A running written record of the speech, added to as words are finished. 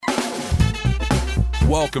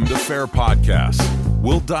Welcome to Fair Podcast.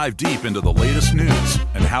 We'll dive deep into the latest news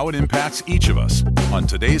and how it impacts each of us on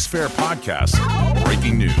today's Fair Podcast,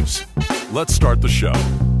 Breaking News. Let's start the show.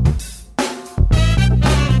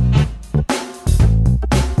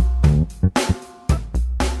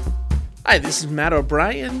 Hi, this is Matt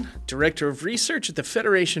O'Brien, Director of Research at the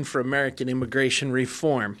Federation for American Immigration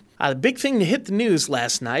Reform. The big thing to hit the news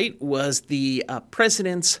last night was the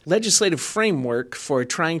president's legislative framework for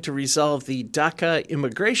trying to resolve the DACA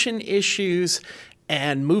immigration issues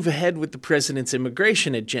and move ahead with the president's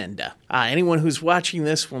immigration agenda. Anyone who's watching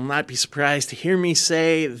this will not be surprised to hear me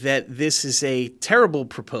say that this is a terrible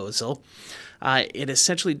proposal. It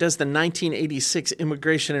essentially does the 1986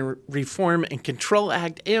 Immigration Reform and Control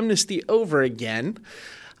Act amnesty over again.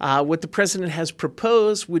 What the president has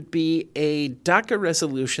proposed would be a DACA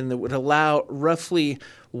resolution that would allow roughly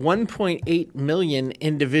 1.8 million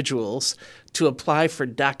individuals to apply for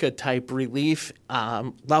DACA-type relief,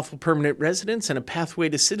 lawful permanent residence, and a pathway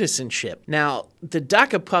to citizenship. Now, the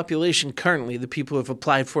DACA population currently, the people who have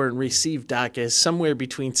applied for and received DACA, is somewhere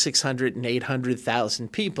between 600 and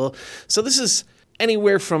 800,000 people. So this is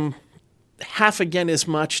anywhere from half again as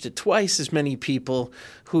much to twice as many people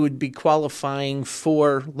who would be qualifying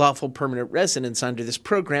for lawful permanent residence under this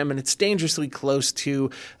program, and it's dangerously close to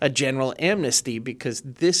a general amnesty because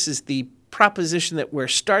this is the proposition that we're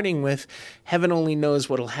starting with. Heaven only knows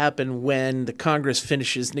what will happen when the Congress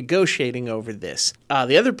finishes negotiating over this.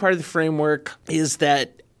 The other part of the framework is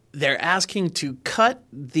that they're asking to cut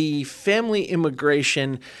the family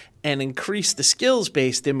immigration and increase the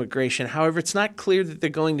skills-based immigration. However, it's not clear that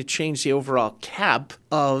they're going to change the overall cap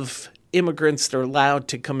of immigrants that are allowed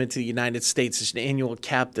to come into the United States. There's an annual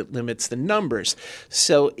cap that limits the numbers.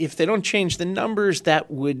 So if they don't change the numbers,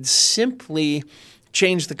 that would simply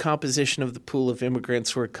change the composition of the pool of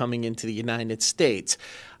immigrants who are coming into the United States.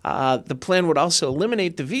 The plan would also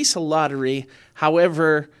eliminate the visa lottery.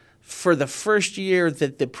 However, for the first year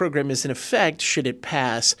that the program is in effect, should it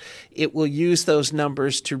pass, it will use those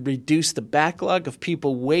numbers to reduce the backlog of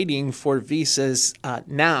people waiting for visas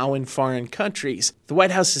now in foreign countries. The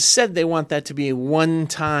White House has said they want that to be a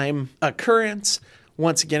one-time occurrence.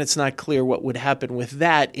 Once again, it's not clear what would happen with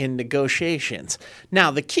that in negotiations. Now,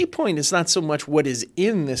 the key point is not so much what is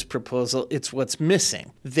in this proposal, it's what's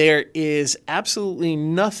missing. There is absolutely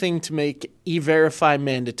nothing to make E-Verify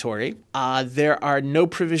mandatory. There are no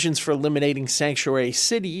provisions for eliminating sanctuary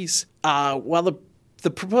cities. While the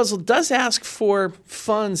proposal does ask for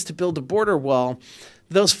funds to build a border wall,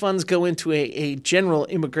 those funds go into a general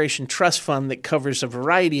immigration trust fund that covers a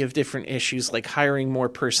variety of different issues like hiring more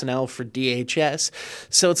personnel for DHS.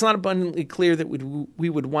 So it's not abundantly clear that we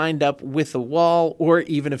would wind up with a wall or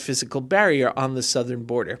even a physical barrier on the southern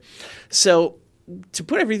border. So to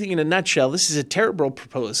put everything in a nutshell, this is a terrible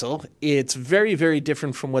proposal. It's very, very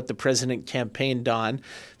different from what the president campaigned on.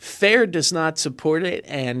 FAIR does not support it,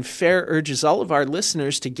 and FAIR urges all of our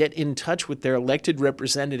listeners to get in touch with their elected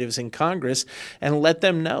representatives in Congress and let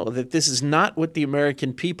them know that this is not what the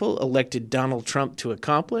American people elected Donald Trump to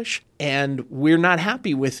accomplish. And we're not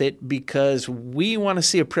happy with it because we want to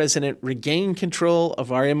see a president regain control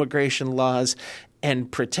of our immigration laws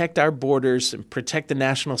and protect our borders and protect the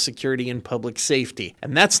national security and public safety.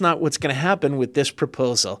 And that's not what's going to happen with this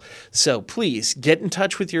proposal. So please get in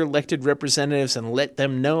touch with your elected representatives and let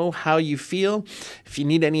them know how you feel. If you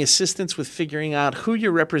need any assistance with figuring out who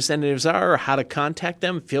your representatives are or how to contact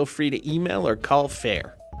them, feel free to email or call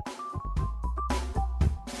FAIR.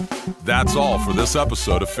 That's all for this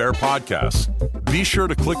episode of Fair Podcast. Be sure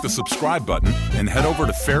to click the subscribe button and head over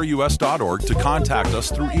to fairus.org to contact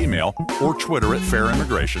us through email or Twitter at Fair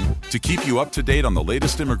Immigration to keep you up to date on the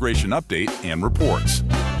latest immigration update and reports.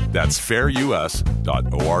 That's fairus.org.